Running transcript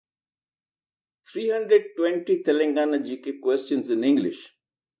320 Telangana GK questions in English.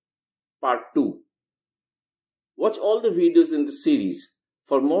 Part 2. Watch all the videos in the series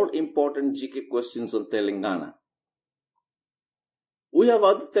for more important GK questions on Telangana. We have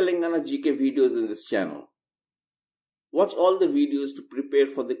other Telangana GK videos in this channel. Watch all the videos to prepare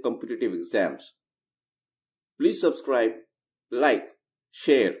for the competitive exams. Please subscribe, like,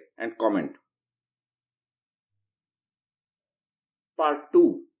 share and comment. Part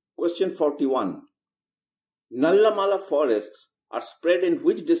 2. Question 41. Nallamala forests are spread in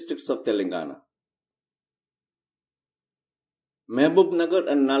which districts of Telangana? Mehboob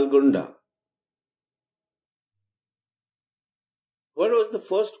and Nalgonda. Where was the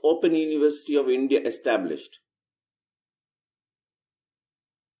first Open University of India established?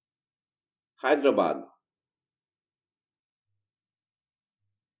 Hyderabad.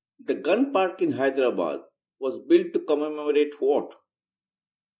 The gun park in Hyderabad was built to commemorate what?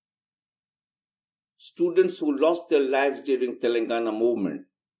 Students who lost their lives during Telangana movement.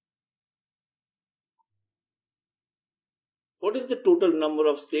 What is the total number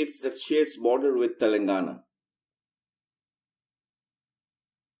of states that shares border with Telangana?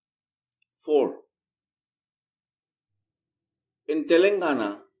 4. In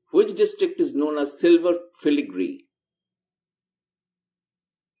Telangana, which district is known as Silver Filigree?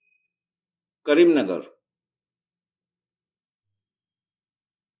 Karimnagar.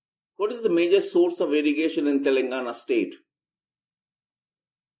 What is the major source of irrigation in Telangana state?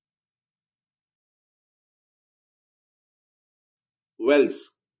 Wells.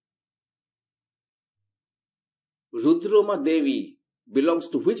 Rudroma Devi belongs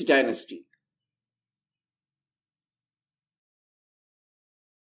to which dynasty?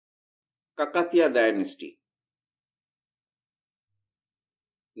 Kakatiya dynasty.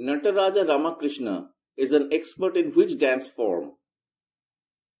 Nataraja Ramakrishna is an expert in which dance form?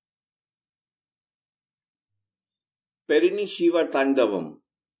 Perini Shiva Tandavam.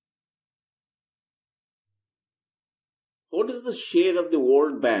 What is the share of the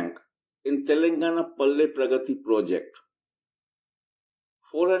World Bank in Telangana Palle Pragati project?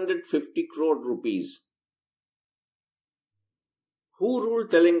 450 crore rupees. Who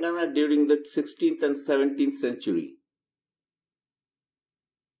ruled Telangana during the 16th and 17th century?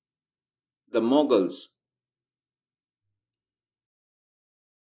 The Mughals.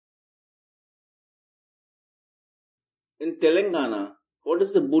 In Telangana, what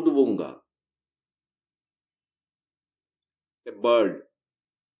is the Budubunga? A bird.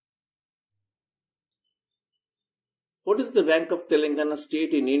 What is the rank of Telangana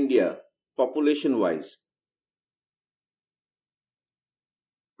state in India, population-wise?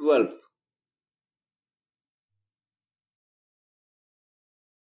 12th.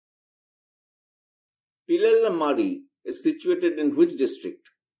 Pillallamari is situated in which district?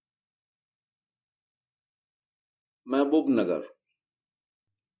 Mehboob.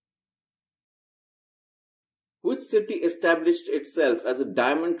 Which city established itself as a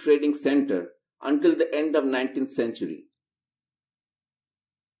diamond trading center until the end of 19th century?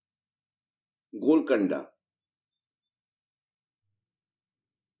 Golconda.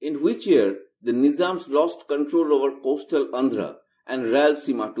 In which year the Nizams lost control over coastal Andhra and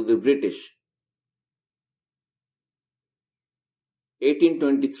Rayalaseema to the British?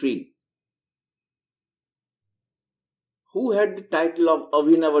 1823. Who had the title of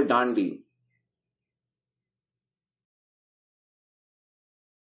Abhinava Dandi?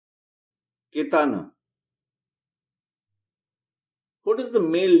 Ketana. What is the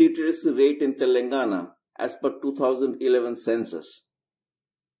male literacy rate in Telangana as per 2011 census?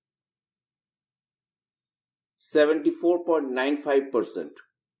 74.95%.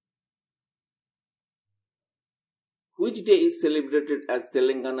 Which day is celebrated as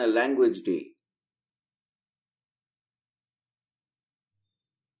Telangana Language Day?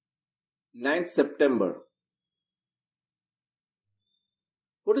 9th September.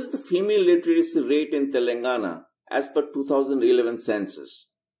 What is the female literacy rate in Telangana as per 2011 census?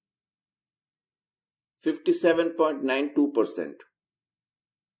 57.92%.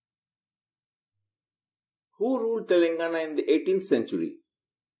 Who ruled Telangana in the 18th century?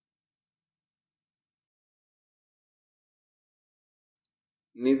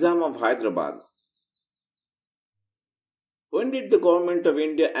 Nizam of Hyderabad. When did the government of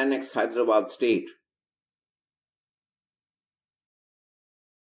India annex Hyderabad state?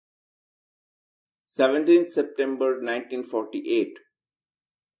 17th September 1948.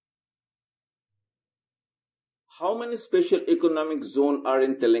 How many special economic zones are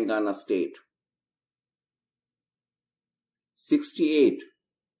in Telangana state? 68.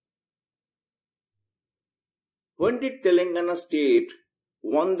 When did Telangana state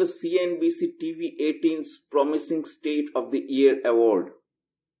won the CNBC TV 18's Promising State of the Year Award?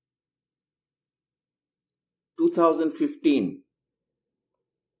 2015.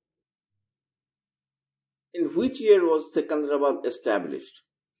 In which year was Secunderabad established?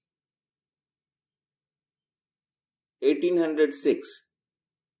 1806.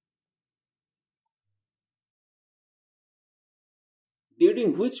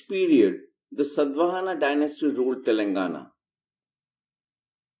 During which period the Satavahana dynasty ruled Telangana?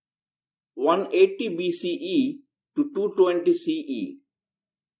 180 BCE to 220 CE.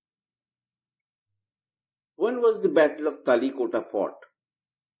 When was the Battle of Talikota fought?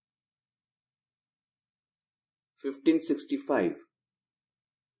 1565.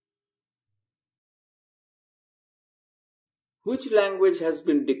 Which language has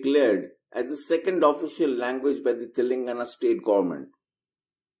been declared as the second official language by the Telangana state government?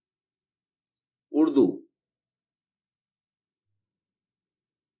 Urdu.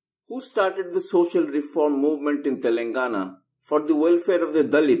 Who started the social reform movement in Telangana for the welfare of the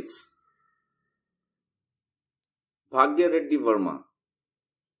Dalits? Bhagya Reddy Verma.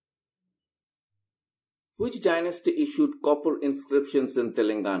 Which dynasty issued copper inscriptions in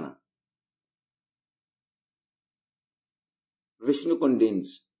Telangana?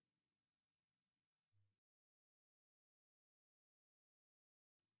 Vishnukundins.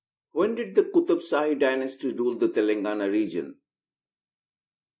 When did the Qutub Shahi dynasty rule the Telangana region?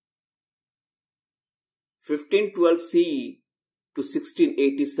 1512 CE to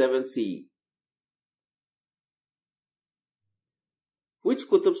 1687 CE. Which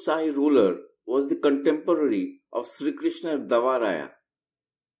Qutub Shahi ruler was the contemporary of Sri Krishna Davaraya?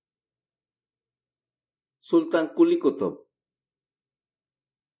 Sultan Kuli Qutub.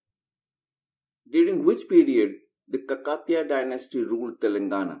 During which period the Kakatiya dynasty ruled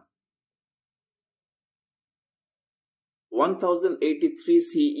Telangana? 1083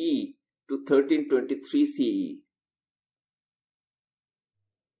 CE to 1323 CE.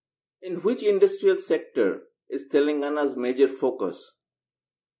 In which industrial sector is Telangana's major focus?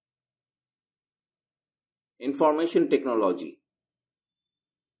 Information technology.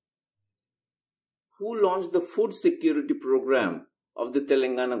 Who launched the food security program of the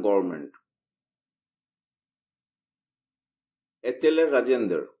Telangana government? Etela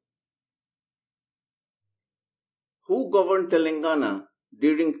Rajender. Who governed Telangana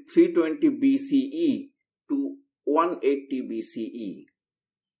during 320 BCE to 180 BCE?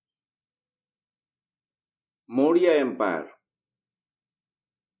 Maurya Empire.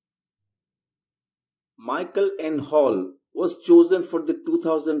 Michael N. Hall was chosen for the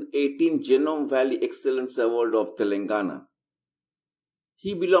 2018 Genome Valley Excellence Award of Telangana.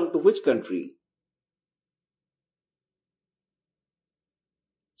 He belonged to which country?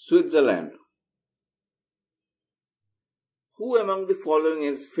 Switzerland. Who among the following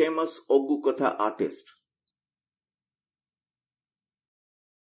is famous Oggu Katha artist?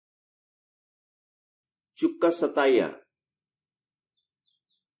 Chukka Sataya.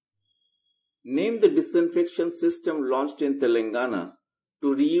 Name the disinfection system launched in Telangana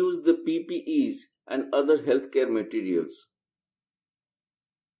to reuse the PPEs and other healthcare materials.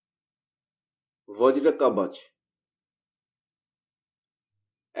 Vajra Kabach.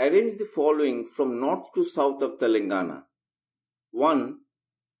 Arrange the following from north to south of Telangana. 1.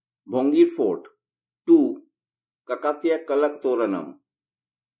 Bhongir Fort. 2. Kakatiya Kalak Toranam.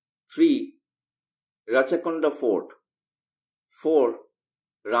 3. Rachakonda Fort. 4.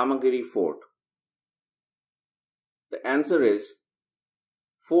 Ramagiri Fort. The answer is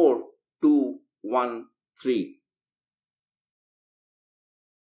 4, 2, 1, 3.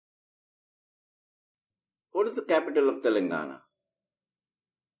 What is the capital of Telangana?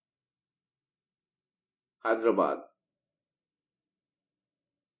 Hyderabad.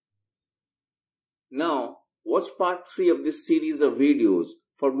 Now, watch part 3 of this series of videos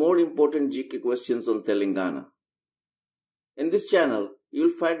for more important GK questions on Telangana. In this channel, you will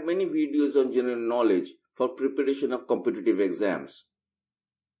find many videos on general knowledge for preparation of competitive exams.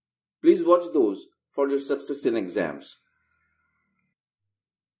 Please watch those for your success in exams.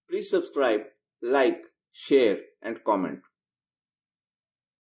 Please subscribe, like, share and comment.